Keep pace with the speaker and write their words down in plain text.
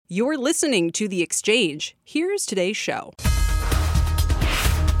You're listening to The Exchange. Here's today's show.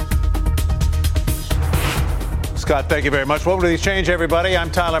 Scott, thank you very much. Welcome to The Exchange, everybody.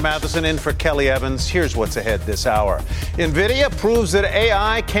 I'm Tyler Matheson in for Kelly Evans. Here's what's ahead this hour. Nvidia proves that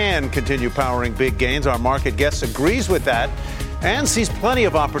AI can continue powering big gains. Our market guest agrees with that and sees plenty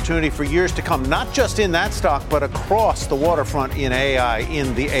of opportunity for years to come, not just in that stock, but across the waterfront in AI,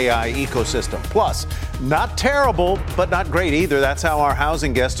 in the AI ecosystem. Plus, not terrible, but not great either. That's how our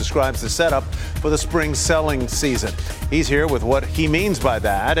housing guest describes the setup for the spring selling season. He's here with what he means by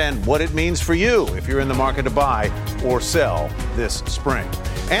that and what it means for you if you're in the market to buy or sell this spring.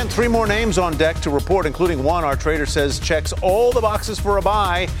 And three more names on deck to report, including one our trader says checks all the boxes for a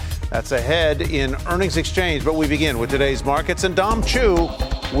buy. That's ahead in earnings exchange. But we begin with today's markets and Dom Chu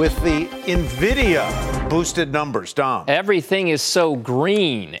with the Nvidia boosted numbers. Dom. Everything is so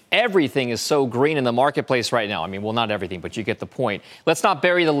green. Everything is so green in the marketplace right now. I mean, well, not everything, but you get the point. Let's not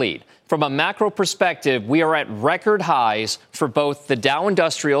bury the lead. From a macro perspective, we are at record highs for both the Dow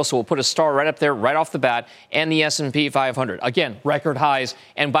Industrial, so we'll put a star right up there, right off the bat, and the S&P 500. Again, record highs.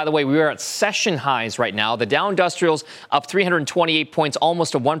 And by the way, we are at session highs right now. The Dow Industrial's up 328 points,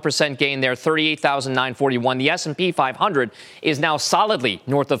 almost a 1% gain there, 38,941. The S&P 500 is now solidly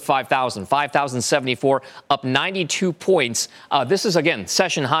north of 5,000, 5,074, up 92 points. This is, again,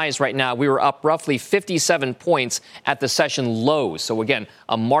 session highs right now. We were up roughly 57 points at the session lows. So, again,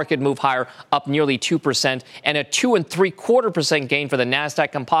 a market move higher, up nearly 2%, and a 2.75% gain for the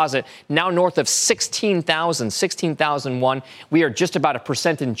NASDAQ composite, now north of 16,000, 16,001. We are just about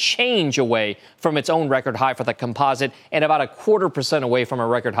 1% and change away from its own record high for the composite, and about 0.25% away from a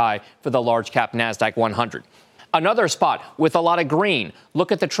record high for the large cap NASDAQ 100. Another spot with a lot of green.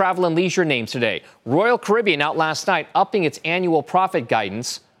 Look at the travel and leisure names today. Royal Caribbean out last night, upping its annual profit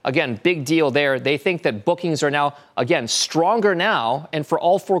guidance. Again, big deal there. They think that bookings are now, again, stronger now and for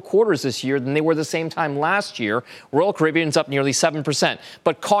all 4 quarters this year than they were the same time last year. Royal Caribbean's up nearly 7%.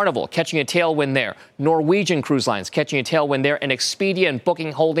 But Carnival catching a tailwind there. Norwegian Cruise Lines catching a tailwind there. And Expedia and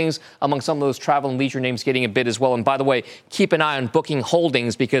Booking Holdings among some of those travel and leisure names getting a bid as well. And by the way, keep an eye on Booking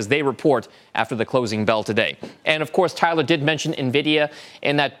Holdings because they report after the closing bell today. And of course, Tyler did mention Nvidia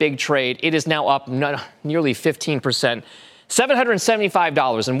in that big trade. It is now up nearly 15%.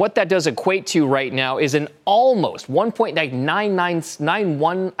 $775, and what that does equate to right now is an almost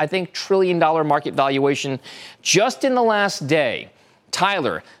 $1.9991, I think, trillion market valuation just in the last day.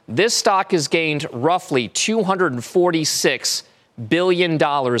 Tyler, this stock has gained roughly $246 billion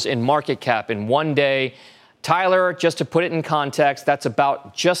in market cap in one day. Tyler, just to put it in context, that's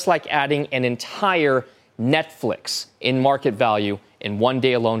about just like adding an entire Netflix in market value in one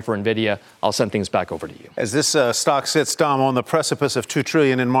day alone for Nvidia. I'll send things back over to you. As this stock sits, Dom, on the precipice of $2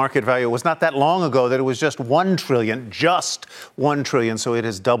 trillion in market value, it was not that long ago that it was just $1 trillion, so it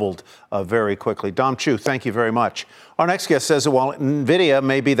has doubled very quickly. Dom Chu, thank you very much. Our next guest says that while Nvidia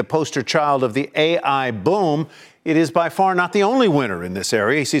may be the poster child of the AI boom, it is by far not the only winner in this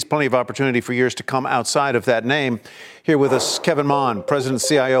area. He sees plenty of opportunity for years to come outside of that name. Here with us, Kevin Mon, President and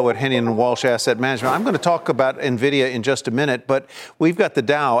CIO at Hennion & Walsh Asset Management. I'm going to talk about Nvidia in just a minute, but we've got the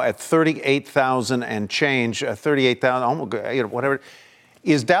Dow at 38,000 and change, 38,000, whatever.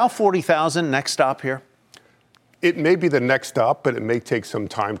 Is Dow 40,000 next stop here? It may be the next stop, but it may take some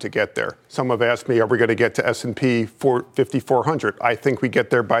time to get there. Some have asked me, are we going to get to S&P 5,400? I think we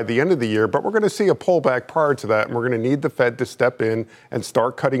get there by the end of the year, but we're going to see a pullback prior to that, and we're going to need the Fed to step in and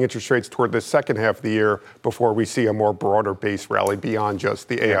start cutting interest rates toward the second half of the year before we see a more broader base rally beyond just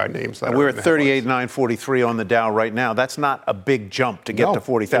the AI names. And we're at 38,943 on the Dow right now. That's not a big jump to get to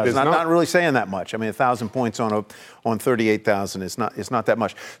 40,000. I'm not really saying that much. I mean, 1,000 points on 38,000 is not that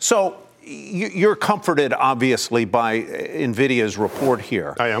much. So you're comforted, obviously, by NVIDIA's report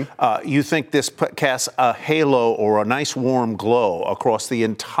here. I am. You think this casts a halo or a nice warm glow across the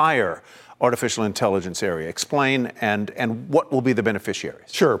entire artificial intelligence area. Explain and what will be the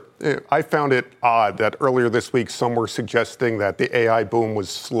beneficiaries? Sure. I found it odd that earlier this week some were suggesting that the AI boom was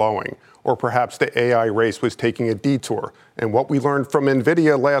slowing, or perhaps the AI race was taking a detour. And what we learned from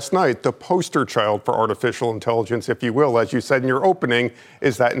NVIDIA last night, the poster child for artificial intelligence, if you will, as you said in your opening,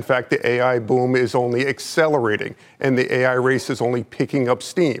 is that, in fact, the AI boom is only accelerating and the AI race is only picking up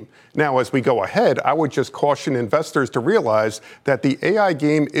steam. Now, as we go ahead, I would just caution investors to realize that the AI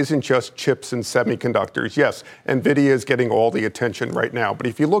game isn't just chips and semiconductors. Yes, NVIDIA is getting all the attention right now. But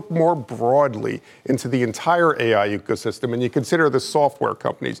if you look more broadly into the entire AI ecosystem and you consider the software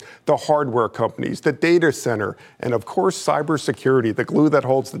companies, the hardware companies, the data center, and of course, cybersecurity, the glue that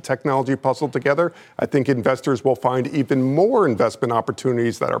holds the technology puzzle together, I think investors will find even more investment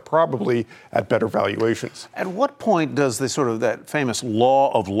opportunities that are probably at better valuations. At what point does this sort of that famous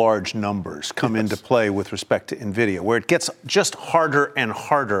law of large numbers come into play with respect to Nvidia, where it gets just harder and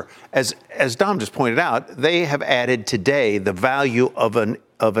harder? As Dom just pointed out, they have added today the value of a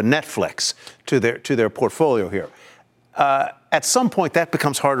Netflix to their portfolio here. At some point, that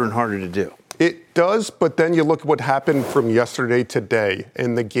becomes harder and harder to do. It does, but then you look at what happened from yesterday to today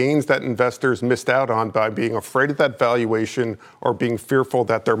and the gains that investors missed out on by being afraid of that valuation or being fearful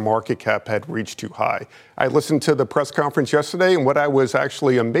that their market cap had reached too high. I listened to the press conference yesterday, and what I was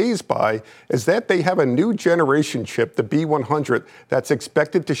actually amazed by is that they have a new generation chip, the B100, that's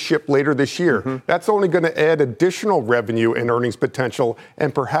expected to ship later this year. Mm-hmm. That's only going to add additional revenue and earnings potential,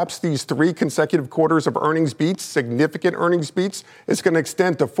 and perhaps these 3 consecutive quarters of earnings beats, significant earnings beats, is going to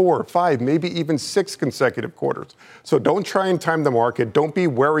extend to 4, 5, maybe even 6 consecutive quarters. So don't try and time the market. Don't be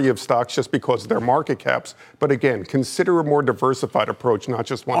wary of stocks just because of their market caps. But again, consider a more diversified approach, not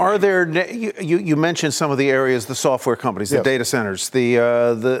just one. Are there, you mentioned some of the areas, the software companies, the data centers,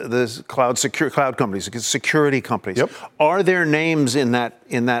 the cloud companies, security companies. Yep. Are there names in that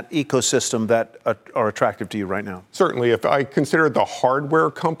ecosystem that are attractive to you right now? Certainly. If I consider the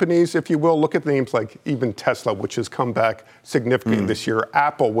hardware companies, if you will, look at names like even Tesla, which has come back significantly this year.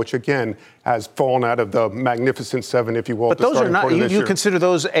 Apple, which again has fallen out of the Magnificent Seven, if you will. But those are not, you consider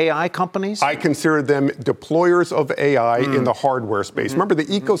those AI companies? I consider them deployers of AI in the hardware space. Remember, the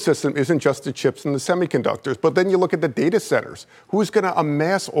ecosystem isn't just the chips and the semiconductors, but then you look at the data centers. Who's going to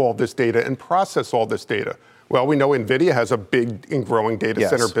amass all this data and process all this data? Well, we know Nvidia has a big and growing data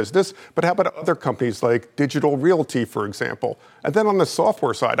center business, but how about other companies like Digital Realty, for example? And then on the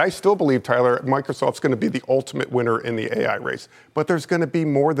software side, I still believe, Tyler, Microsoft's going to be the ultimate winner in the AI race. But there's going to be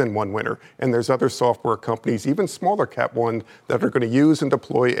more than one winner. And there's other software companies, even smaller cap ones, that are going to use and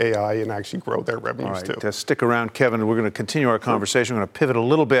deploy AI and actually grow their revenues too. Stick around, Kevin. We're going to continue our conversation. We're going to pivot a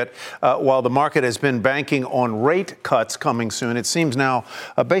little bit. While the market has been banking on rate cuts coming soon, it seems now,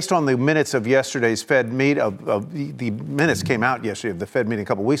 based on the minutes of yesterday's Fed meeting, the minutes came out yesterday of the Fed meeting a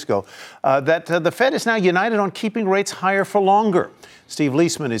couple weeks ago, that the Fed is now united on keeping rates higher for longer. Steve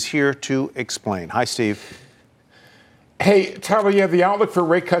Leisman is here to explain. Hi, Steve. Hey, Tyler, the outlook for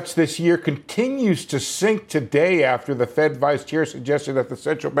rate cuts this year continues to sink today after the Fed vice chair suggested that the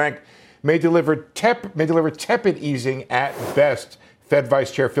central bank may deliver tepid easing at best. Fed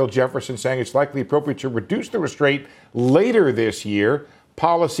Vice Chair Phil Jefferson saying it's likely appropriate to reduce the restraint later this year.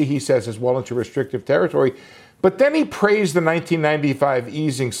 Policy, he says, is well into restrictive territory. But then he praised the 1995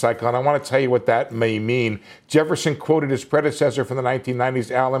 easing cycle, and I want to tell you what that may mean. Jefferson quoted his predecessor from the 1990s,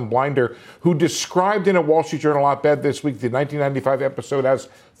 Alan Blinder, who described in a Wall Street Journal op-ed this week the 1995 episode as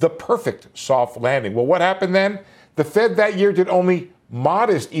the perfect soft landing. Well, what happened then? The Fed that year did only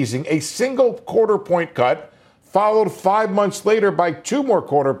modest easing, a single quarter-point cut, followed 5 months later by 2 more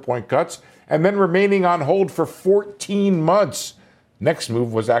quarter-point cuts, and then remaining on hold for 14 months. Next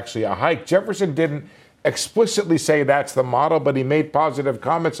move was actually a hike. Jefferson didn't explicitly say that's the model, but he made positive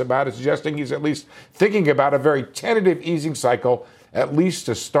comments about it, suggesting he's at least thinking about a very tentative easing cycle, at least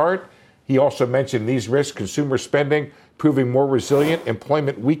to start. He also mentioned these risks: consumer spending proving more resilient,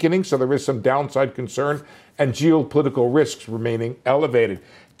 employment weakening, so there is some downside concern, and geopolitical risks remaining elevated.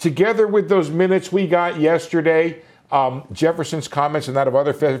 Together with those minutes we got yesterday, Jefferson's comments and that of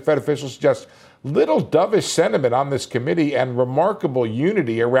other Fed officials suggest little dovish sentiment on this committee and remarkable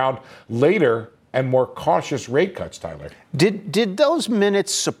unity around later and more cautious rate cuts, Tyler. Did those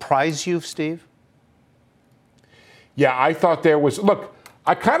minutes surprise you, Steve? Yeah, I thought there was. Look,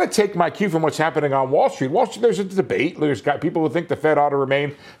 I kind of take my cue from what's happening on Wall Street. Wall Street, there's a debate. There's got people who think the Fed ought to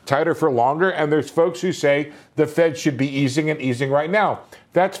remain tighter for longer, and there's folks who say the Fed should be easing and easing right now.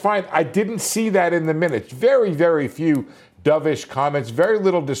 That's fine. I didn't see that in the minutes. Very, very few dovish comments, very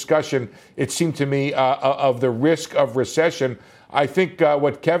little discussion, it seemed to me, of the risk of recession. I think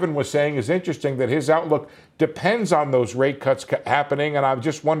what Kevin was saying is interesting, that his outlook depends on those rate cuts happening, and I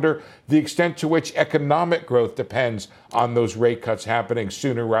just wonder the extent to which economic growth depends on those rate cuts happening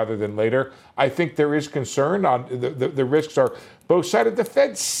sooner rather than later. I think there is concern on the risks are both sided. The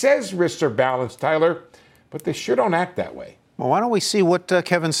Fed says risks are balanced, Tyler, but they sure don't act that way. Well, why don't we see what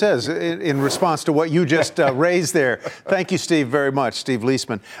Kevin says in response to what you just raised there. Thank you, Steve, very much, Steve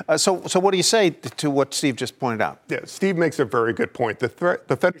Leisman. So what do you say to what Steve just pointed out? Yeah, Steve makes a very good point. The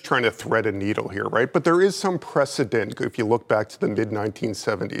Fed is trying to thread a needle here, right? But there is some precedent if you look back to the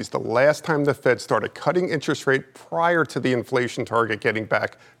mid-1970s. The last time the Fed started cutting interest rate prior to the inflation target getting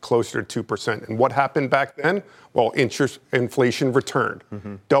back closer to 2%. And what happened back then? Well, inflation returned.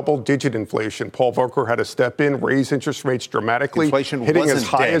 Double-digit inflation. Paul Volcker had to step in, raise interest rates dramatically, Inflation hitting as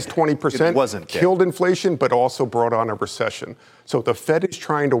wasn't high dead. as 20%. It wasn't dead. Killed inflation, but also brought on a recession. So the Fed is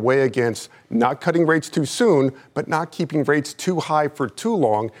trying to weigh against not cutting rates too soon, but not keeping rates too high for too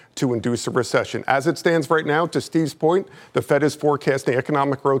long to induce a recession. As it stands right now, to Steve's point, the Fed is forecasting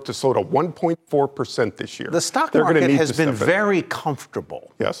economic growth to slow to 1.4% this year. The stock They're gonna market need has to been step in. very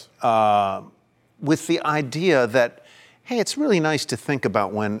comfortable. Yes. With the idea that, hey, it's really nice to think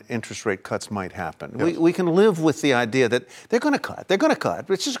about when interest rate cuts might happen. Yes. We can live with the idea that they're going to cut. They're going to cut.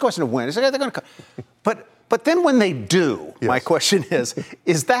 It's just a question of when. It's like, they're going to cut. But then when they do, Yes. my question is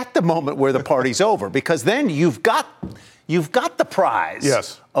that the moment where the party's over? Because then you've got the prize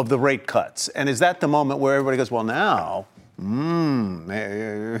Yes. of the rate cuts. And is that the moment where everybody goes, well, now...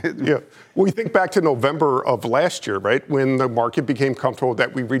 Yeah. Well, you think back to November of last year, right, when the market became comfortable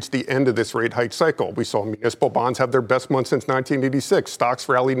that we reached the end of this rate hike cycle. We saw municipal bonds have their best month since 1986. Stocks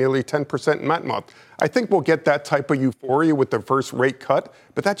rally nearly 10% in that month. I think we'll get that type of euphoria with the first rate cut,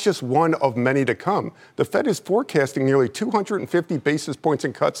 but that's just one of many to come. The Fed is forecasting nearly 250 basis points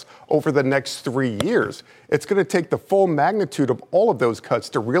in cuts over the next 3 years. It's going to take the full magnitude of all of those cuts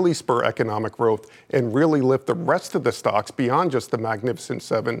to really spur economic growth and really lift the rest of the stocks beyond just the Magnificent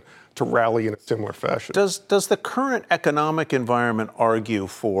Seven to rally in a similar fashion. Does the current economic environment argue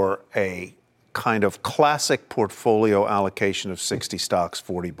for a kind of classic portfolio allocation of 60 stocks,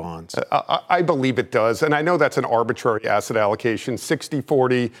 40 bonds? I believe it does. And I know that's an arbitrary asset allocation.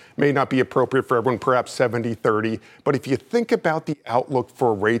 60-40 may not be appropriate for everyone, perhaps 70-30. But if you think about the outlook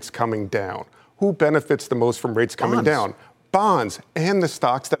for rates coming down, who benefits the most from rates coming down? Bonds and the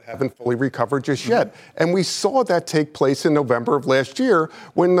stocks that haven't fully recovered just yet. And we saw that take place in November of last year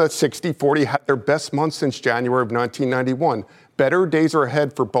when the 60-40 had their best month since January of 1991. Better days are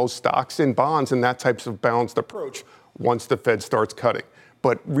ahead for both stocks and bonds and that type of balanced approach once the Fed starts cutting.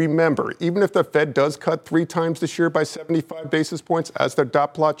 But remember, even if the Fed does cut 3 times this year by 75 basis points, as the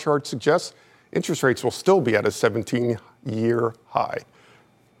dot plot chart suggests, interest rates will still be at a 17-year high.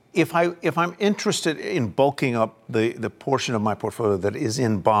 If I'm interested in bulking up the portion of my portfolio that is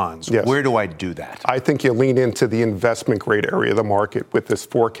in bonds, Yes. where do I do that? I think you lean into the investment grade area of the market with this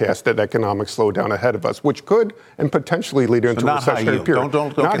forecasted economic slowdown ahead of us, which could and potentially lead into a not high recessionary yield. period.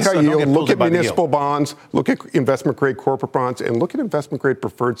 Don't Not get high don't yield. get Look fooled at by the municipal yield. bonds, look at investment grade corporate bonds, and look at investment grade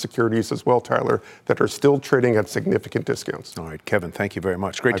preferred securities as well, Tyler, that are still trading at significant discounts. All right, Kevin, thank you very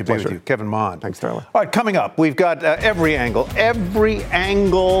much. Great My to be pleasure. with you. Kevin Mond. Thanks, Tyler. All right, coming up, we've got every angle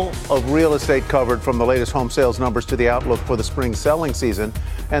of real estate covered, from the latest home sales numbers to the outlook for the spring selling season.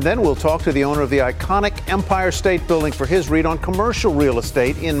 And then we'll talk to the owner of the iconic Empire State Building for his read on commercial real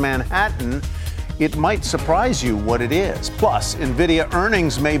estate in Manhattan. It might surprise you what it is. Plus, Nvidia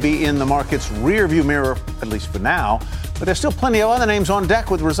earnings may be in the market's rearview mirror, at least for now. But there's still plenty of other names on deck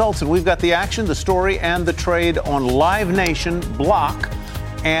with results. And we've got the action, the story, and the trade on Live Nation, Block,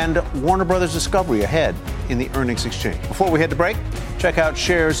 and Warner Brothers Discovery ahead in the earnings exchange. Before we head to break, check out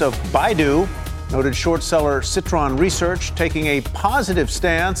shares of Baidu. Noted short seller Citron Research taking a positive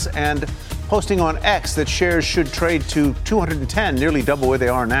stance and posting on X that shares should trade to 210, nearly double where they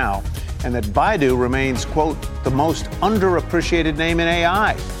are now, and that Baidu remains, quote, the most underappreciated name in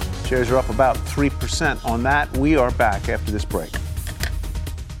AI. Shares are up about 3% on that. We are back after this break.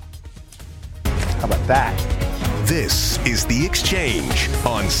 How about that? This is The Exchange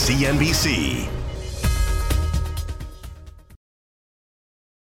on CNBC.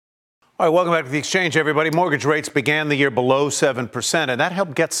 All right, welcome back to The Exchange, everybody. Mortgage rates began the year below 7%, and that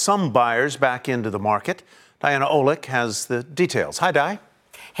helped get some buyers back into the market. Diana Olick has the details. Hi, Di.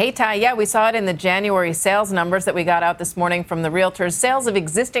 Hey, Ty. Yeah, we saw it in the January sales numbers that we got out this morning from the realtors. Sales of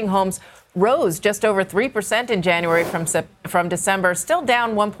existing homes rose just over 3% in January from December, still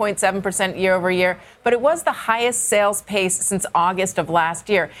down 1.7% year over year, but it was the highest sales pace since August of last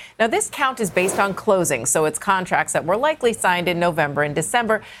year. Now, this count is based on closings, so it's contracts that were likely signed in November and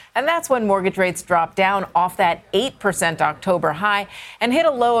December, and that's when mortgage rates dropped down off that 8% October high and hit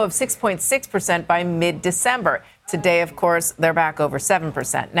a low of 6.6% by mid-December. Today, of course, they're back over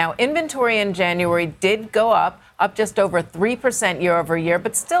 7%. Now, inventory in January did go up just over 3% year over year,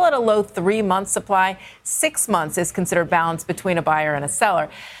 but still at a low 3-month supply. 6 months is considered balanced between a buyer and a seller.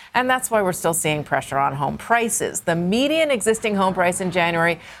 And that's why we're still seeing pressure on home prices. The median existing home price in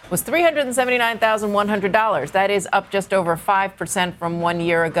January was $379,100. That is up just over 5% from 1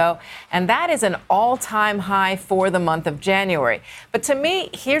 year ago. And that is an all-time high for the month of January. But to me,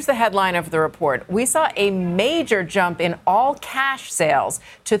 here's the headline of the report. We saw a major jump in all cash sales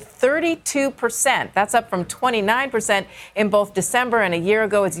to 32%. That's up from 29% 29% in both December and a year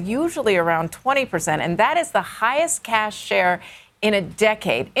ago. It's usually around 20%, and that is the highest cash share in a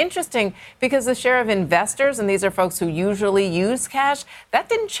decade. Interesting, because the share of investors, and these are folks who usually use cash, that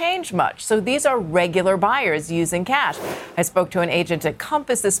didn't change much. So these are regular buyers using cash. I spoke to an agent at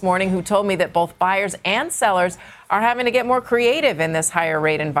Compass this morning who told me that both buyers and sellers are having to get more creative in this higher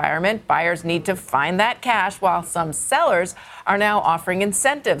rate environment. Buyers need to find that cash, while some sellers are now offering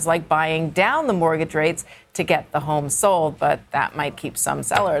incentives like buying down the mortgage rates to get the home sold. But that might keep some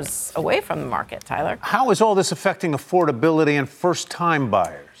sellers away from the market, Tyler. How is all this affecting affordability and first-time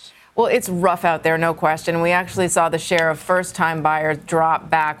buyers? Well, it's rough out there, no question. We actually saw the share of first-time buyers drop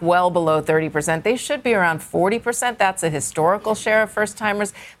back well below 30%. They should be around 40%. That's a historical share of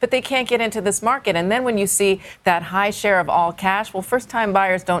first-timers, but they can't get into this market. And then when you see that high share of all cash, well, first-time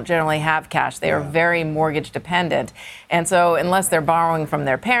buyers don't generally have cash. They are very mortgage dependent. And so unless they're borrowing from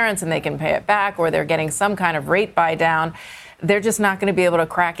their parents and they can pay it back, or they're getting some kind of rate buy down, they're just not going to be able to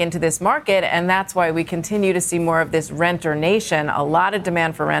crack into this market. And that's why we continue to see more of this renter nation, a lot of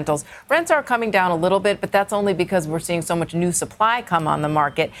demand for rentals. Rents are coming down a little bit, but that's only because we're seeing so much new supply come on the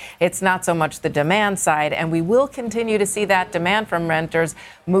market. It's not so much the demand side. And we will continue to see that demand from renters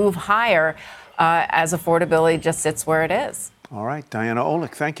move higher as affordability just sits where it is. All right, Diana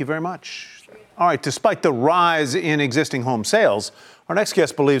Olick, thank you very much. All right, despite the rise in existing home sales, our next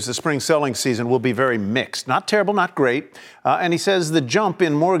guest believes the spring selling season will be very mixed. Not terrible, not great. And he says the jump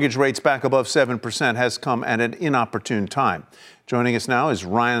in mortgage rates back above 7% has come at an inopportune time. Joining us now is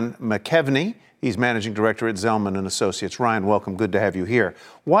Ryan McKevney. He's managing director at Zelman & Associates. Ryan, welcome. Good to have you here.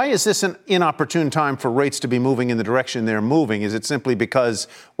 Why is this an inopportune time for rates to be moving in the direction they're moving? Is it simply because,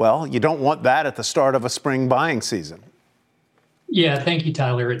 well, you don't want that at the start of a spring buying season? Yeah, thank you,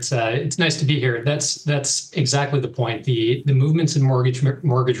 Tyler. It's nice to be here. That's exactly the point. The movements in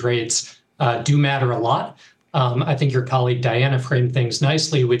mortgage rates do matter a lot. I think your colleague Diana framed things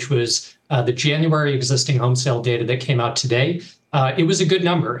nicely, which was the January existing home sale data that came out today. It was a good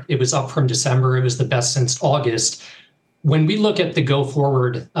number. It was up from December. It was the best since August. When we look at the go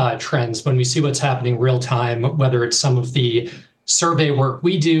forward trends, when we see what's happening real time, whether it's some of the survey work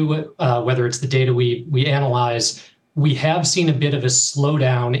we do, whether it's the data we analyze, we have seen a bit of a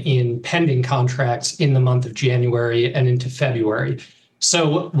slowdown in pending contracts in the month of January and into February.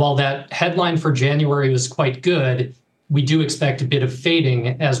 So while that headline for January was quite good, we do expect a bit of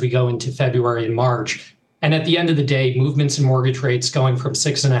fading as we go into February and March. And at the end of the day, movements in mortgage rates going from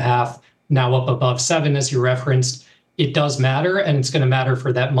 6.5 now up above 7, as you referenced, it does matter, and it's going to matter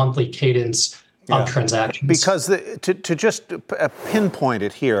for that monthly cadence of transactions. Because to just pinpoint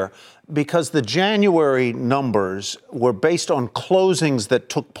it here, because the January numbers were based on closings that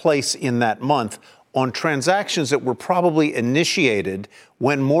took place in that month on transactions that were probably initiated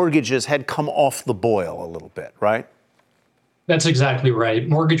when mortgages had come off the boil a little bit, right? That's exactly right.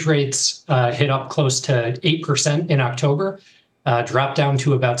 Mortgage rates hit up close to 8% in October, dropped down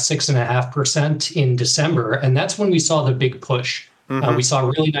to about 6.5% in December. And that's when we saw the big push. We saw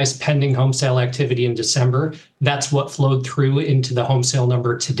really nice pending home sale activity in December. That's what flowed through into the home sale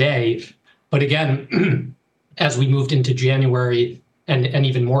number today. But again, as we moved into January and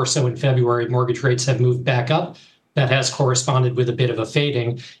even more so in February, mortgage rates have moved back up. That has corresponded with a bit of a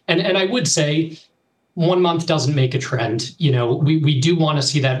fading. And I would say 1 month doesn't make a trend. You know, we do want to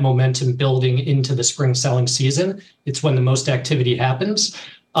see that momentum building into the spring selling season. It's when the most activity happens.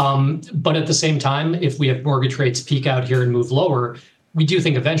 But at the same time, if we have mortgage rates peak out here and move lower, we do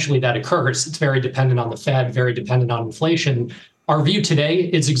think eventually that occurs. It's very dependent on the Fed, very dependent on inflation. Our view today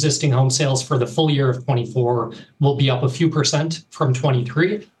is existing home sales for the full year of 24 will be up a few percent from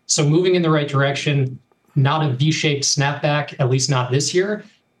 23. So moving in the right direction, not a V-shaped snapback, at least not this year.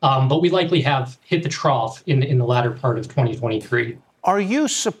 But we likely have hit the trough in the latter part of 2023. Are you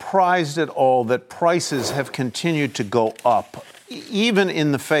surprised at all that prices have continued to go up, even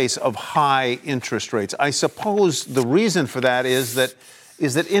in the face of high interest rates? I suppose the reason for that is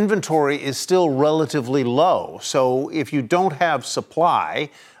that inventory is still relatively low. So if you don't have supply,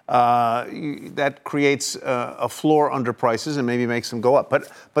 that creates a floor under prices and maybe makes them go up.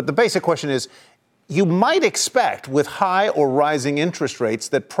 But the basic question is, you might expect with high or rising interest rates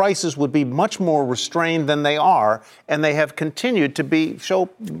that prices would be much more restrained than they are, and they have continued to show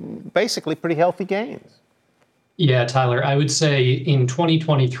basically pretty healthy gains. Yeah, Tyler, I would say in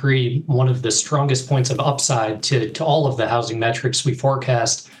 2023, one of the strongest points of upside to all of the housing metrics we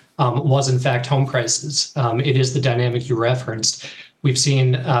forecast was, in fact, home prices. It is the dynamic you referenced. We've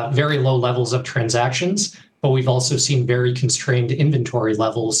seen very low levels of transactions. but we've also seen very constrained inventory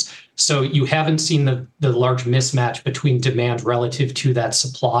levels. So you haven't seen the large mismatch between demand relative to that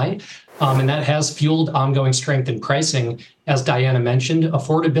supply. And that has fueled ongoing strength in pricing. As Diana mentioned,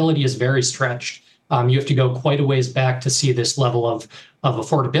 affordability is very stretched. You have to go quite a ways back to see this level of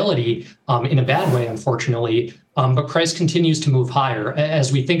affordability in a bad way, unfortunately. But price continues to move higher.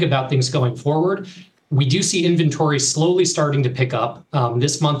 As we think about things going forward, we do see inventory slowly starting to pick up.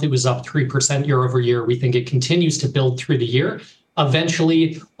 This month, it was up 3% year over year. We think it continues to build through the year.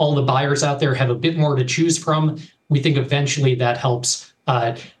 Eventually, all the buyers out there have a bit more to choose from. We think eventually that helps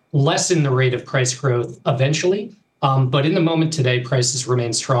lessen the rate of price growth eventually. But in the moment today, prices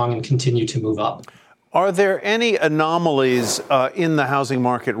remain strong and continue to move up. Are there any anomalies in the housing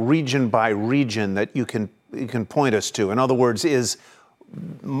market region by region that you can point us to? In other words, is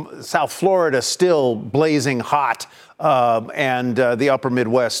South Florida still blazing hot and the upper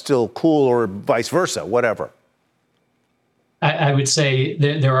Midwest still cool, or vice versa, whatever? I would say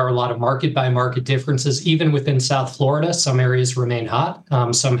there are a lot of market by market differences. Even within South Florida, some areas remain hot.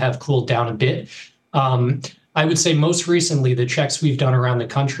 Some have cooled down a bit. I would say most recently, the checks we've done around the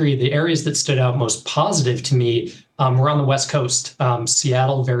country, the areas that stood out most positive to me were on the West Coast.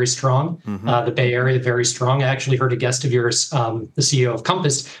 Seattle, very strong. The Bay Area, very strong. I actually heard a guest of yours, the CEO of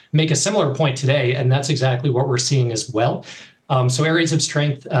Compass, make a similar point today, and that's exactly what we're seeing as well. So areas of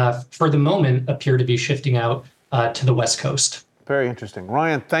strength for the moment appear to be shifting out to the West Coast. Very interesting.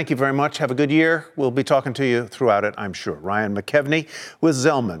 Ryan, thank you very much. Have a good year. We'll be talking to you throughout it, I'm sure. Ryan McKevney with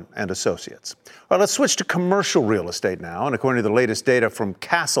Zelman & Associates. All right, let's switch to commercial real estate now. And according to the latest data from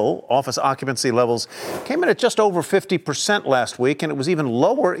Castle, office occupancy levels came in at just over 50% last week, and it was even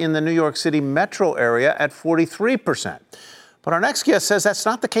lower in the New York City metro area at 43%. But our next guest says that's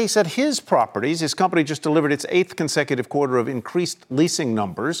not the case at his properties. His company just delivered its 8th consecutive quarter of increased leasing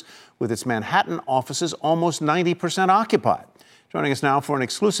numbers, with its Manhattan offices almost 90% occupied. Joining us now for an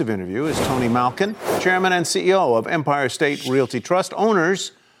exclusive interview is Tony Malkin, Chairman and CEO of Empire State Realty Trust,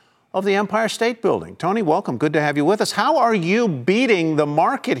 owners of the Empire State Building. Tony, welcome. Good to have you with us. How are you beating the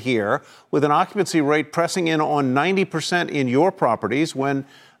market here with an occupancy rate pressing in on 90% in your properties when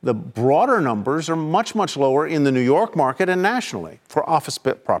the broader numbers are much, much lower in the New York market and nationally for office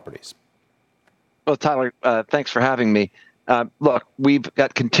properties? Well, Tyler, thanks for having me. Look, we've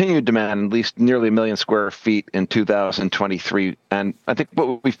got continued demand, at least nearly 1 million square feet in 2023. And I think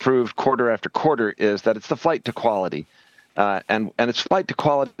what we've proved quarter after quarter is that it's the flight to quality. And it's flight to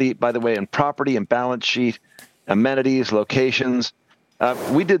quality, by the way, in property and balance sheet, amenities, locations.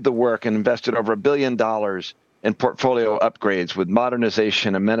 We did the work and invested over $1 billion in portfolio upgrades with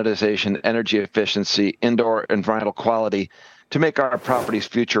modernization, amenitization, energy efficiency, indoor environmental quality to make our properties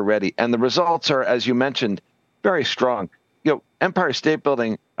future ready. And the results are, as you mentioned, very strong. Empire State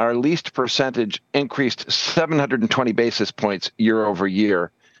Building, our leased percentage increased 720 basis points year over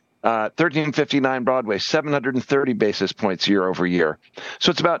year. 1359 Broadway, 730 basis points year over year. So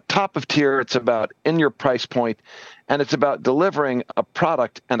it's about top of tier, it's about in your price point, and it's about delivering a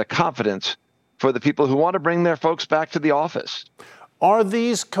product and a confidence for the people who want to bring their folks back to the office. Are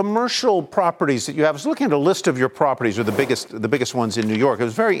these commercial properties that you have? I was looking at a list of your properties, or the biggest ones in New York. It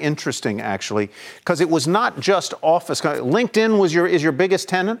was very interesting, actually, because it was not just office. LinkedIn is your biggest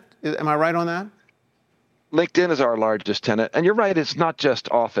tenant. Am I right on that? LinkedIn is our largest tenant, and you're right. It's not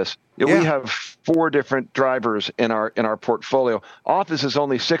just office. We have 4 different drivers in our portfolio. Office is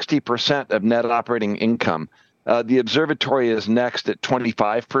only 60% of net operating income. The observatory is next at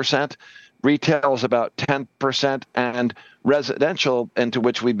 25%. Retail is about 10%, and residential, into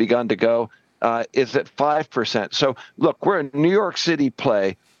which we've begun to go, is at 5%. So, look, we're a New York City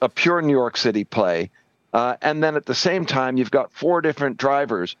play, a pure New York City play. And then at the same time, you've got 4 different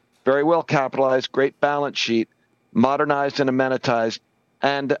drivers, very well capitalized, great balance sheet, modernized and amenitized.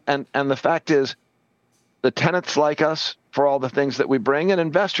 And the fact is, the tenants like us for all the things that we bring, and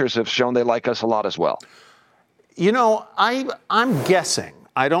investors have shown they like us a lot as well. You know, I'm guessing,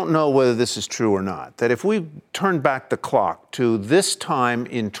 I don't know whether this is true or not, that if we turn back the clock to this time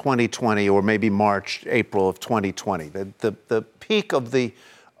in 2020, or maybe March, April of 2020, the peak of the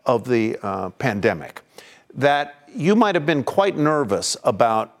pandemic, that you might have been quite nervous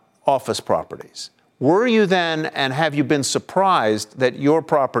about office properties. Were you then, and have you been surprised that your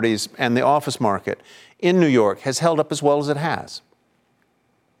properties and the office market in New York has held up as well as it has?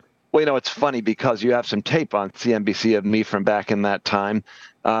 Well, it's funny because you have some tape on CNBC of me from back in that time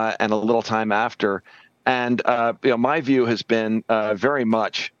and a little time after. And, my view has been very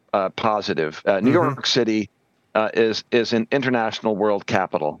much positive. New York City is an international world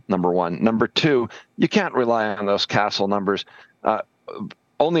capital, number one. Number two, you can't rely on those Castle numbers.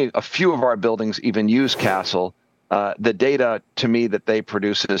 only a few of our buildings even use Castle. The data, to me, that they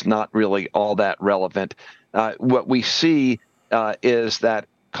produce is not really all that relevant. What we see is that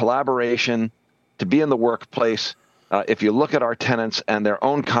collaboration, to be in the workplace, if you look at our tenants and their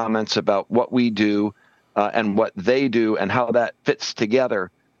own comments about what we do and what they do and how that fits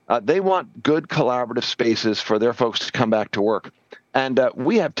together, they want good collaborative spaces for their folks to come back to work. And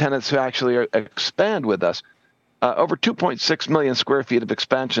we have tenants who actually expand with us. Over 2.6 million square feet of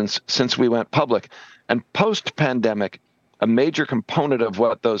expansions since we went public. And post-pandemic, a major component of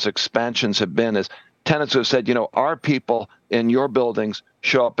what those expansions have been is tenants who have said, our people in your buildings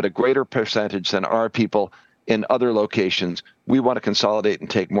show up at a greater percentage than our people in other locations. We want to consolidate and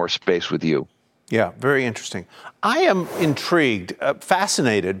take more space with you. Yeah, very interesting. I am intrigued,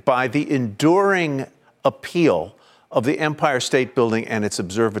 fascinated by the enduring appeal of the Empire State Building and its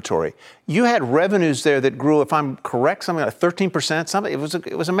observatory. You had revenues there that grew, if I'm correct, something like 13%. Something.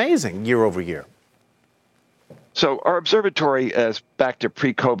 It was amazing year over year. So our observatory is back to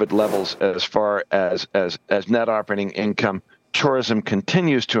pre-COVID levels as far as net operating income. Tourism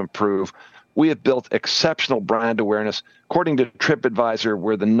continues to improve. We have built exceptional brand awareness. According to TripAdvisor,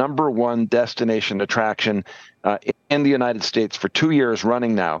 we're the #1 destination attraction in the United States for 2 years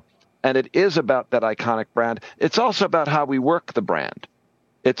running now. And it is about that iconic brand. It's also about how we work the brand.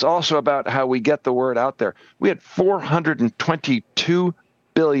 It's also about how we get the word out there. We had 422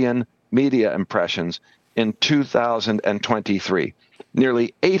 billion media impressions in 2023,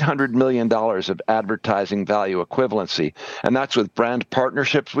 nearly $800 million of advertising value equivalency. And that's with brand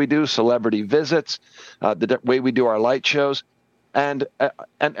partnerships we do, celebrity visits, the way we do our light shows. And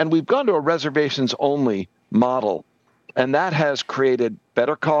we've gone to a reservations only model. And that has created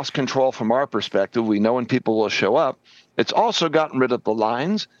better cost control from our perspective. We know when people will show up. It's also gotten rid of the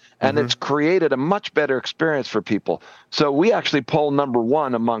lines, and it's created a much better experience for people. So we actually poll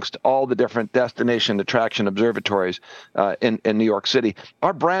 #1 amongst all the different destination attraction observatories in New York City.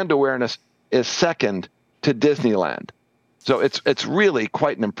 Our brand awareness is second to Disneyland. So it's really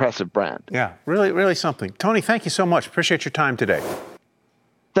quite an impressive brand. Yeah, really, really something. Tony, thank you so much. Appreciate your time today.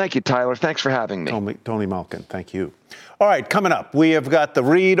 Thank you, Tyler. Thanks for having me. Tony Malkin, thank you. All right, coming up, we have got the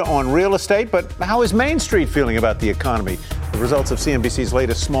read on real estate, but how is Main Street feeling about the economy? The results of CNBC's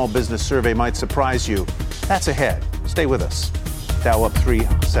latest small business survey might surprise you. That's ahead. Stay with us. Dow up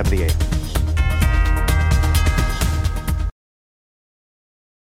 378.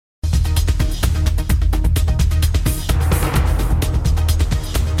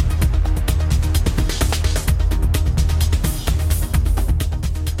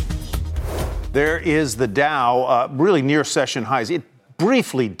 There is the Dow, really near session highs. It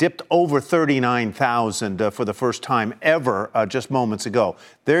briefly dipped over 39,000 for the first time ever just moments ago.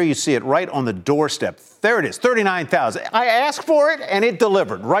 There you see it right on the doorstep. There it is, 39,000. I asked for it and it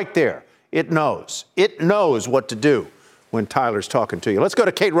delivered right there. It knows. It knows what to do when Tyler's talking to you. Let's go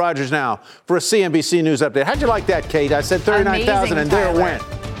to Kate Rogers now for a CNBC News update. How'd you like that, Kate? I said 39,000 and there it went.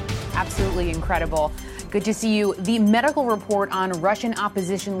 Absolutely incredible. Good to see you. The medical report on Russian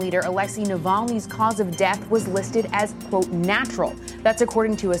opposition leader Alexei Navalny's cause of death was listed as, quote, natural. That's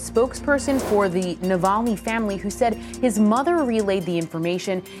according to a spokesperson for the Navalny family who said his mother relayed the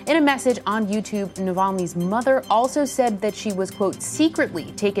information. In a message on YouTube, Navalny's mother also said that she was, quote, secretly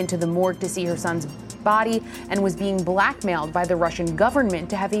taken to the morgue to see her son's body and was being blackmailed by the Russian government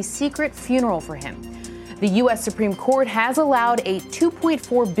to have a secret funeral for him. The U.S. Supreme Court has allowed a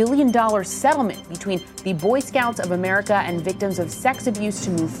 $2.4 billion settlement between the Boy Scouts of America and victims of sex abuse to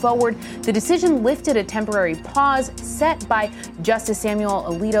move forward. The decision lifted a temporary pause set by Justice Samuel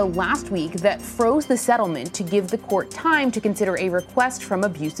Alito last week that froze the settlement to give the court time to consider a request from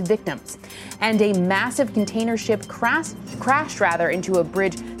abuse victims. And a massive container ship crashed into a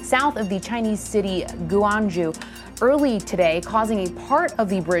bridge south of the Chinese city Guangzhou early today, causing a part of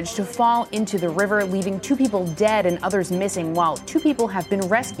the bridge to fall into the river, leaving 2 people dead and others missing, while 2 people have been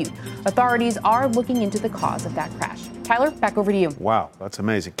rescued. Authorities are looking into the cause of that crash. Tyler, back over to you. Wow, that's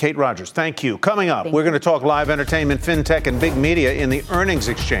amazing. Kate Rogers, thank you. Coming up, we're going to talk live entertainment, fintech, and big media in the earnings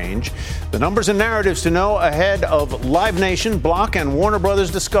exchange. The numbers and narratives to know ahead of Live Nation, Block, and Warner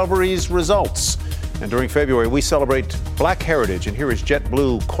Brothers Discovery's results. And during February, we celebrate Black Heritage. And here is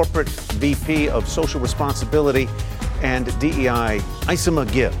JetBlue Corporate VP of Social Responsibility and DEI,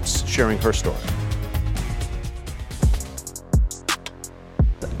 Isama Gibbs, sharing her story.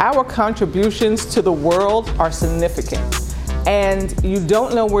 Our contributions to the world are significant. And you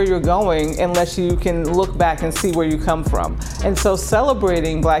don't know where you're going unless you can look back and see where you come from. And so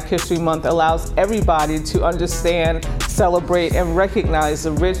celebrating Black History Month allows everybody to understand, celebrate, and recognize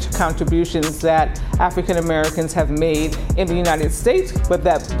the rich contributions that African Americans have made in the United States, but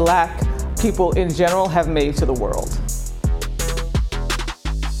that Black people in general have made to the world.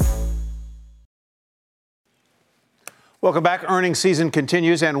 Welcome back. Earnings season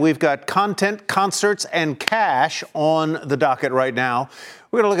continues, and we've got content, concerts, and cash on the docket right now.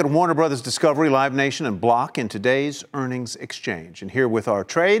 We're going to look at Warner Brothers Discovery, Live Nation, and Block in today's earnings exchange. And here with our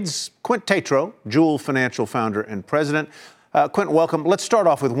trades, Quint Tatro, Jewel Financial founder and president. Quint, welcome. Let's start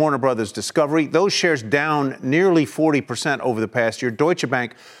off with Warner Brothers Discovery. Those shares down nearly 40% over the past year. Deutsche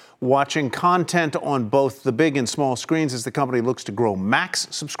Bank watching content on both the big and small screens as the company looks to grow Max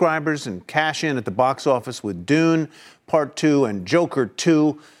subscribers and cash in at the box office with Dune Part 2 and Joker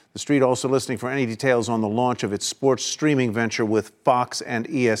 2. The Street also listening for any details on the launch of its sports streaming venture with Fox and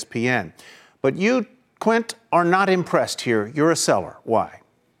ESPN. But you, Quint, are not impressed here. You're a seller. Why?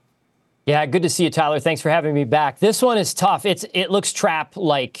 Yeah, good to see you, Tyler. Thanks for having me back. This one is tough. It looks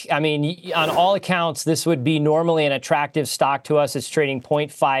trap-like. I mean, on all accounts, this would be normally an attractive stock to us. It's trading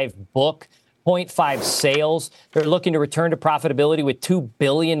 0.5 book, 0.5 sales. They're looking to return to profitability with $2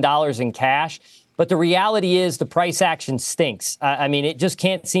 billion in cash. But the reality is the price action stinks. I mean, it just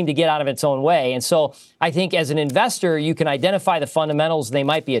can't seem to get out of its own way. And so I think as an investor, you can identify the fundamentals. They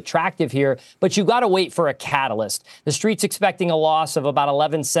might be attractive here, but you've got to wait for a catalyst. The Street's expecting a loss of about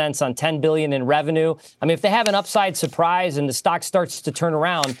 11 cents on $10 billion in revenue. I mean, if they have an upside surprise and the stock starts to turn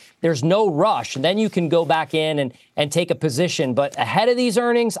around, there's no rush. And then you can go back in and take a position. But ahead of these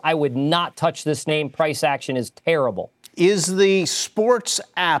earnings, I would not touch this name. Price action is terrible. Is the sports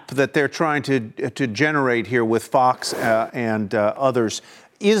app that they're trying to generate here with Fox and others,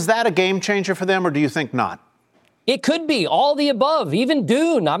 is that a game changer for them, or do you think not? It could be all the above, even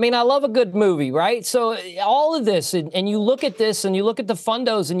Dune. I mean, I love a good movie, right? So all of this, and you look at this and you look at the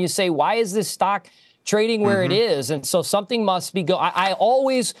fundos and you say, why is this stock trading where it is? And so something must be I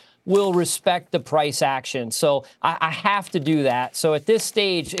always will respect the price action. So I have to do that. So at this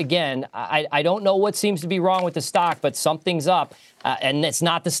stage, again, I don't know what seems to be wrong with the stock, but something's up. And it's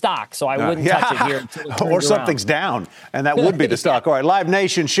not the stock, so I wouldn't touch it here until it or something's down, and that would be the stock. All right, Live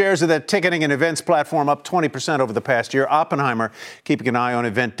Nation shares of the ticketing and events platform up 20% over the past year. Oppenheimer keeping an eye on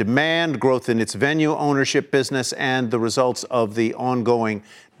event demand, growth in its venue ownership business, and the results of the ongoing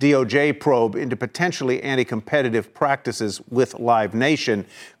DOJ probe into potentially anti-competitive practices with Live Nation.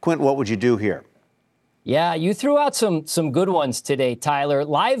 Quint, what would you do here? Yeah, you threw out some good ones today, Tyler.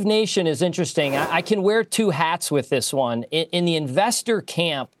 Live Nation is interesting. I can wear two hats with this one. In the investor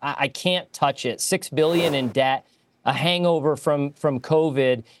camp, I can't touch it. $6 billion in debt, a hangover from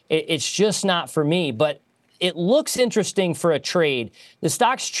COVID. It's just not for me. But it looks interesting for a trade. The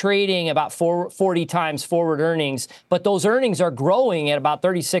stock's trading about 40 times forward earnings, but those earnings are growing at about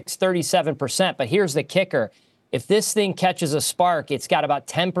 36, 37%. But here's the kicker. If this thing catches a spark, it's got about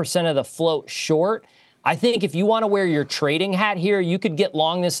 10% of the float short. I think if you want to wear your trading hat here, you could get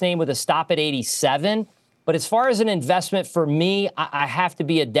long this name with a stop at 87. But as far as an investment for me, I have to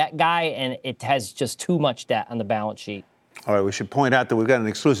be a debt guy, and it has just too much debt on the balance sheet. All right, we should point out that we've got an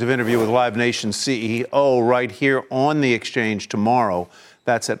exclusive interview with Live Nation CEO right here on the exchange tomorrow.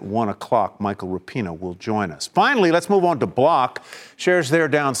 That's at 1 o'clock. Michael Rapino will join us. Finally, let's move on to Block. Shares there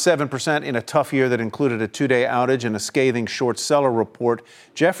down 7% in a tough year that included a 2-day outage and a scathing short seller report.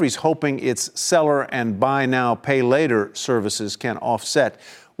 Jefferies hoping its seller and buy now, pay later services can offset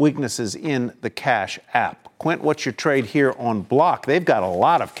weaknesses in the cash app. Quint, what's your trade here on Block? They've got a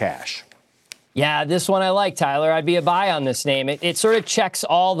lot of cash. Yeah, this one I like, Tyler. I'd be a buy on this name. It sort of checks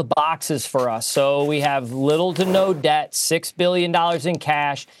all the boxes for us. So we have little to no debt, $6 billion in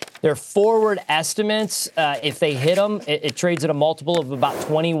cash. Their forward estimates, if they hit them, it trades at a multiple of about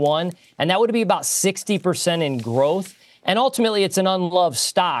 21, and that would be about 60% in growth. And ultimately, it's an unloved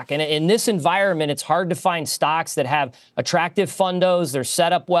stock. And in this environment, it's hard to find stocks that have attractive fundos, they're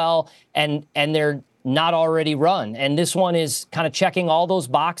set up well, and they're not already run. And this one is kind of checking all those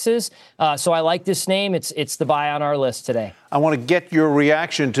boxes. So I like this name. It's the buy on our list today. I want to get your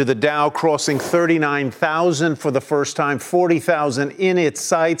reaction to the Dow crossing 39,000 for the first time, 40,000 in its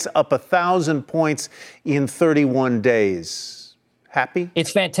sights, up 1,000 points in 31 days. Happy?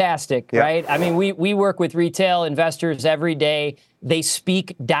 It's fantastic, right? I mean, we work with retail investors every day. They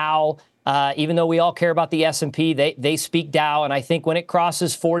speak Dow. Even though we all care about the S&P, they speak Dow, and I think when it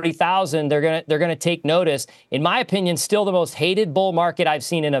crosses 40,000, they're gonna take notice. In my opinion, still the most hated bull market I've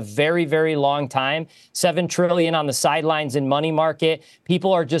seen in a very, very long time. $7 trillion on the sidelines in money market.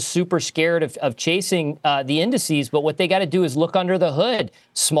 People are just super scared of chasing the indices, but what they got to do is look under the hood.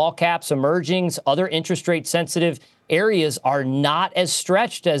 Small caps, emergings, other interest rate sensitive areas are not as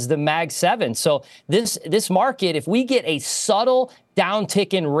stretched as the Mag 7. So this market, if we get a subtle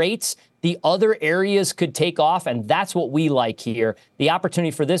downtick in rates, the other areas could take off, and that's what we like here. The opportunity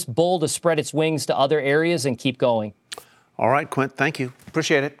for this bull to spread its wings to other areas and keep going. All right, Quint, thank you.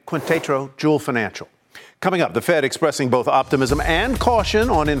 Appreciate it. Quint Tatro, Jewel Financial. Coming up, the Fed expressing both optimism and caution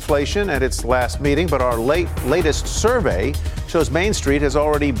on inflation at its last meeting, but our latest survey shows Main Street has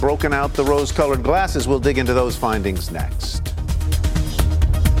already broken out the rose-colored glasses. We'll dig into those findings next.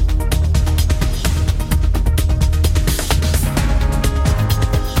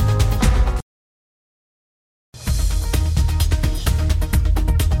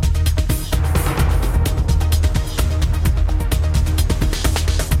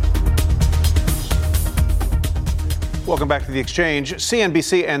 Welcome back to The Exchange.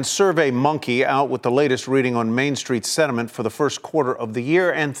 CNBC and SurveyMonkey out with the latest reading on Main Street sentiment for the first quarter of the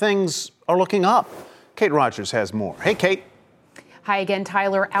year, and things are looking up. Kate Rogers has more. Hey, Kate. Hi again,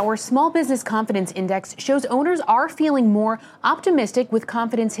 Tyler. Our small business confidence index shows owners are feeling more optimistic, with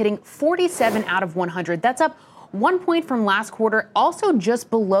confidence hitting 47 out of 100. That's up 1 point from last quarter, also just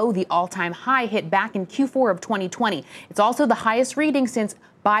below the all-time high hit back in Q4 of 2020. It's also the highest reading since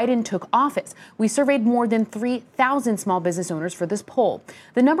Biden took office. We surveyed more than 3,000 small business owners for this poll.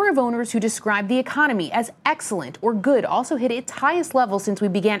 The number of owners who describe the economy as excellent or good also hit its highest level since we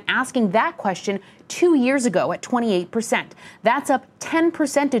began asking that question 2 years ago at 28%. That's up 10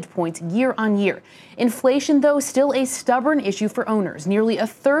 percentage points year on year. Inflation, though, still a stubborn issue for owners. Nearly a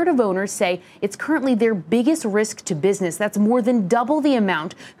third of owners say it's currently their biggest risk to business. That's more than double the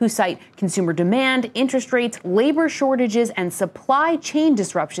amount who cite consumer demand, interest rates, labor shortages, and supply chain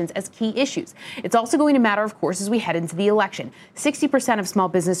disruptions as key issues. It's also going to matter, of course, as we head into the election. 60% of small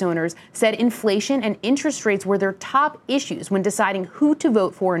business owners said inflation and interest rates were their top issues when deciding who to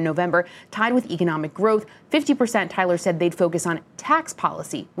vote for in November, tied with economic growth. 50%, Tyler, said they'd focus on tax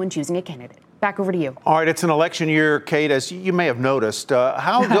policy when choosing a candidate. Back over to you. All right, it's an election year, Kate, as you may have noticed.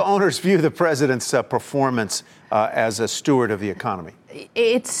 How do owners view the president's performance as a steward of the economy?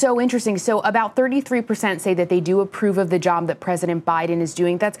 It's so interesting. So about 33% say that they do approve of the job that President Biden is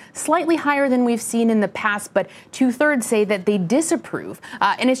doing. That's slightly higher than we've seen in the past, but 2/3 say that they disapprove.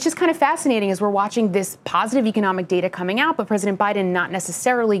 And it's just kind of fascinating as we're watching this positive economic data coming out, but President Biden not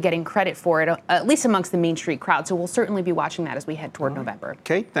necessarily getting credit for it, at least amongst the Main Street crowd. So we'll certainly be watching that as we head toward November.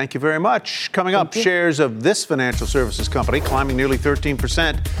 Kate, thank you very much. Coming up, shares of this financial services company climbing nearly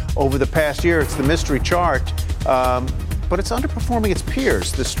 13% over the past year. It's the mystery chart. But it's underperforming its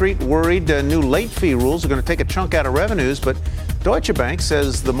peers. The street worried new late fee rules are going to take a chunk out of revenues, but Deutsche Bank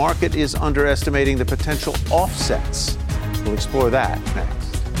says the market is underestimating the potential offsets. We'll explore that next.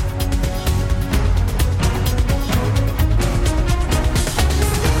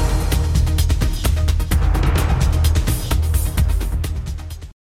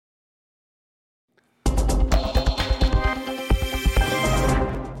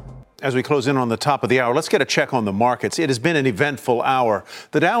 As we close in on the top of the hour, let's get a check on the markets. It has been an eventful hour.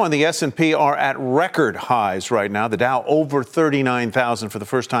 The Dow and the S&P are at record highs right now. The Dow over 39,000 for the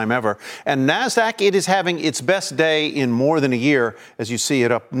first time ever. And NASDAQ, it is having its best day in more than a year, as you see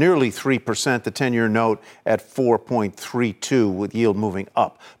it up nearly 3%, the 10-year note at 4.32 with yield moving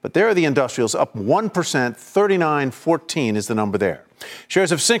up. But there are the industrials up 1%, 39.14 is the number there.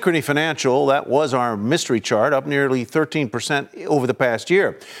 Shares of Synchrony Financial, that was our mystery chart, up nearly 13% over the past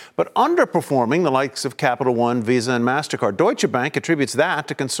year. But underperforming the likes of Capital One, Visa, and MasterCard. Deutsche Bank attributes that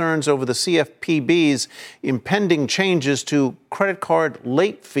to concerns over the CFPB's impending changes to credit card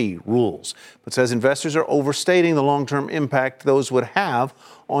late fee rules, but says investors are overstating the long-term impact those would have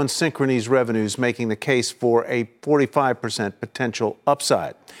on Synchrony's revenues, making the case for a 45% potential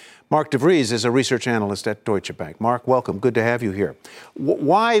upside. Mark DeVries is a research analyst at Deutsche Bank. Mark, welcome. Good to have you here.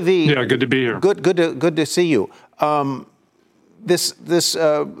 Why the? Yeah, good to be here. Good to see you. This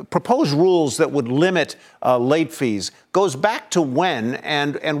proposed rules that would limit late fees goes back to when,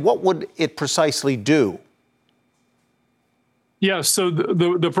 and what would it precisely do? Yeah, so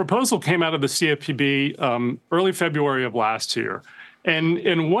the proposal came out of the CFPB early February of last year.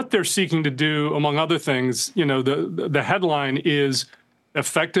 And what they're seeking to do, among other things, the headline is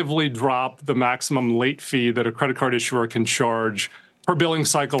effectively drop the maximum late fee that a credit card issuer can charge per billing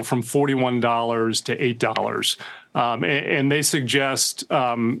cycle from $41 to $8. And they suggest,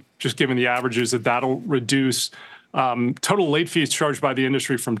 just given the averages, that'll reduce total late fees charged by the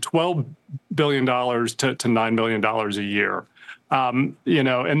industry from $12 billion to $9 billion a year.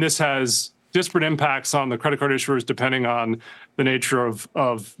 And this has disparate impacts on the credit card issuers depending on the nature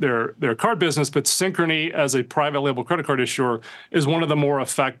of their card business. But Synchrony, as a private label credit card issuer, is one of the more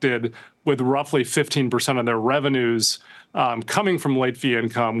affected, with roughly 15% of their revenues coming from late fee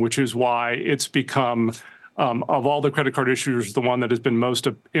income, which is why it's become, of all the credit card issuers, the one that has been most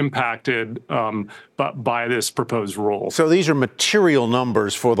impacted by this proposed rule. So these are material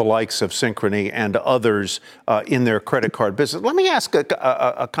numbers for the likes of Synchrony and others in their credit card business. Let me ask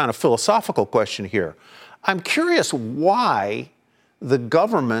a kind of philosophical question here. I'm curious why the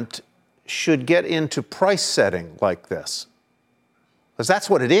government should get into price setting like this, because that's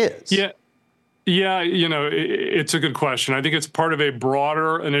what it is. Yeah, it's a good question. I think it's part of a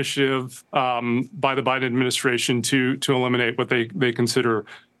broader initiative by the Biden administration to eliminate what they consider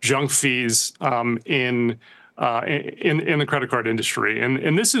junk fees in the credit card industry.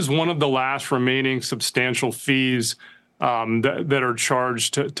 And this is one of the last remaining substantial fees that are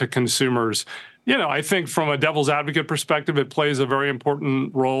charged to consumers. I think from a devil's advocate perspective, it plays a very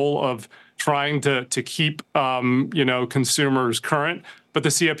important role of trying to keep, consumers current. But the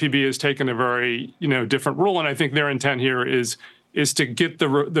CFPB has taken a very, different rule. And I think their intent here is to get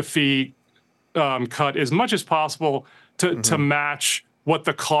the fee cut as much as possible to match what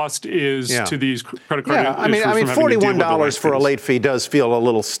the cost is to these credit card issuers. I mean, $41 for a late fee does feel a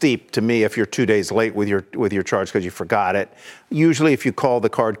little steep to me if you're 2 days late with your charge because you forgot it. Usually, if you call the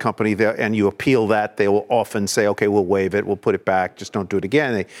card company and you appeal that, they will often say, "Okay, we'll waive it, we'll put it back, just don't do it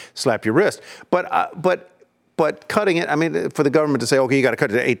again." They slap your wrist. But cutting it, for the government to say, "Okay, you got to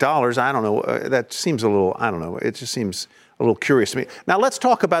cut it to $8," I don't know. That seems a little. I don't know. It just seems a little curious to me. Now, let's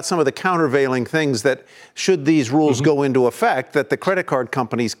talk about some of the countervailing things that, should these rules go into effect, that the credit card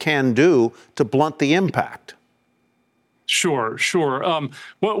companies can do to blunt the impact. Sure.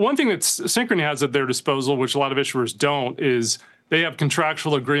 Well, one thing that Synchrony has at their disposal, which a lot of issuers don't, is they have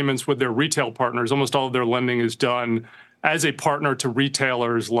contractual agreements with their retail partners. Almost all of their lending is done as a partner to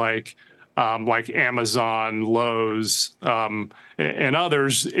retailers like Amazon, Lowe's, and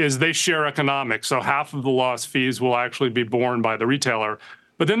others, is they share economics. So half of the lost fees will actually be borne by the retailer.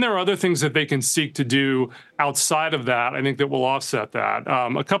 But then there are other things that they can seek to do outside of that, I think, that will offset that.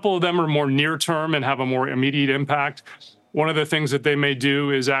 A couple of them are more near term and have a more immediate impact. One of the things that they may do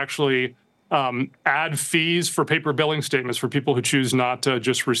is actually add fees for paper billing statements for people who choose not to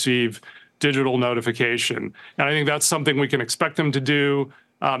just receive digital notification. And I think that's something we can expect them to do.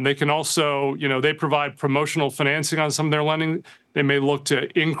 They can also, they provide promotional financing on some of their lending. They may look to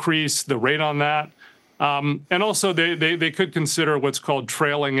increase the rate on that. And also they could consider what's called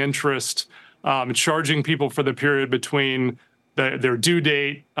trailing interest, charging people for the period between their due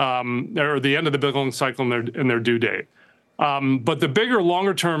date or the end of the billing cycle and their due date. But the bigger,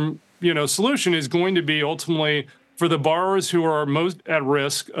 longer term, solution is going to be ultimately for the borrowers who are most at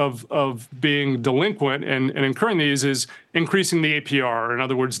risk of being delinquent and incurring these, is increasing the APR. In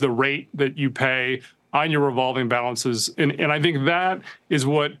other words, the rate that you pay on your revolving balances. And I think that is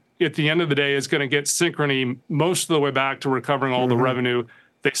what, at the end of the day, is going to get Synchrony most of the way back to recovering all the revenue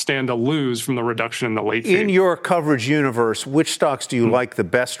they stand to lose from the reduction in the late fee. In your coverage universe, which stocks do you like the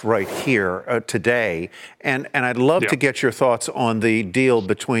best right here today? And I'd love to get your thoughts on the deal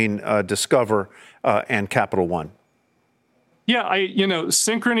between Discover and Capital One. Yeah,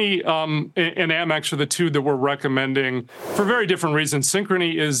 Synchrony and Amex are the two that we're recommending for very different reasons.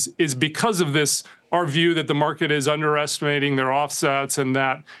 Synchrony is because of this, our view that the market is underestimating their offsets, and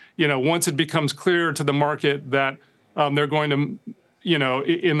that, once it becomes clear to the market that they're going to,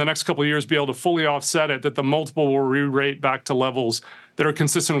 in the next couple of years be able to fully offset it, that the multiple will re-rate back to levels that are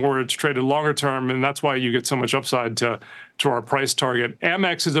consistent where it's traded longer term, and that's why you get so much upside to our price target.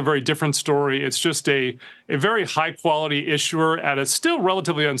 Amex is a very different story. It's just a very high-quality issuer at a still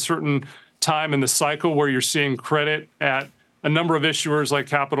relatively uncertain time in the cycle, where you're seeing credit at a number of issuers like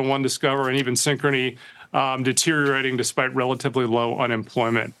Capital One, Discover, and even Synchrony deteriorating despite relatively low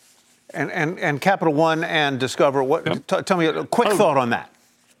unemployment. And Capital One and Discover, tell me a quick thought on that.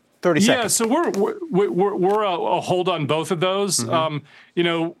 30 seconds. Yeah, so we're a hold on both of those.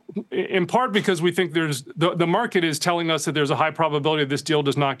 In part because we think the market is telling us that there's a high probability this deal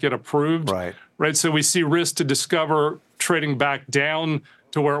does not get approved. right? So we see risk to Discover trading back down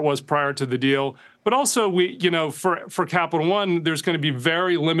to where it was prior to the deal. But also, for Capital One, there's going to be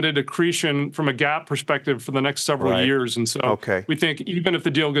very limited accretion from a GAAP perspective for the next several years. And so we think even if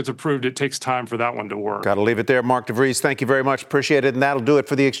the deal gets approved, it takes time for that one to work. Got to leave it there. Mark DeVries, thank you very much. Appreciate it. And that'll do it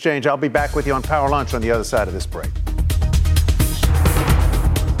for The Exchange. I'll be back with you on Power Lunch on the other side of this break.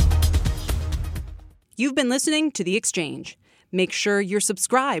 You've been listening to The Exchange. Make sure you're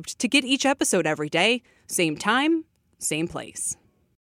subscribed to get each episode every day. Same time, same place.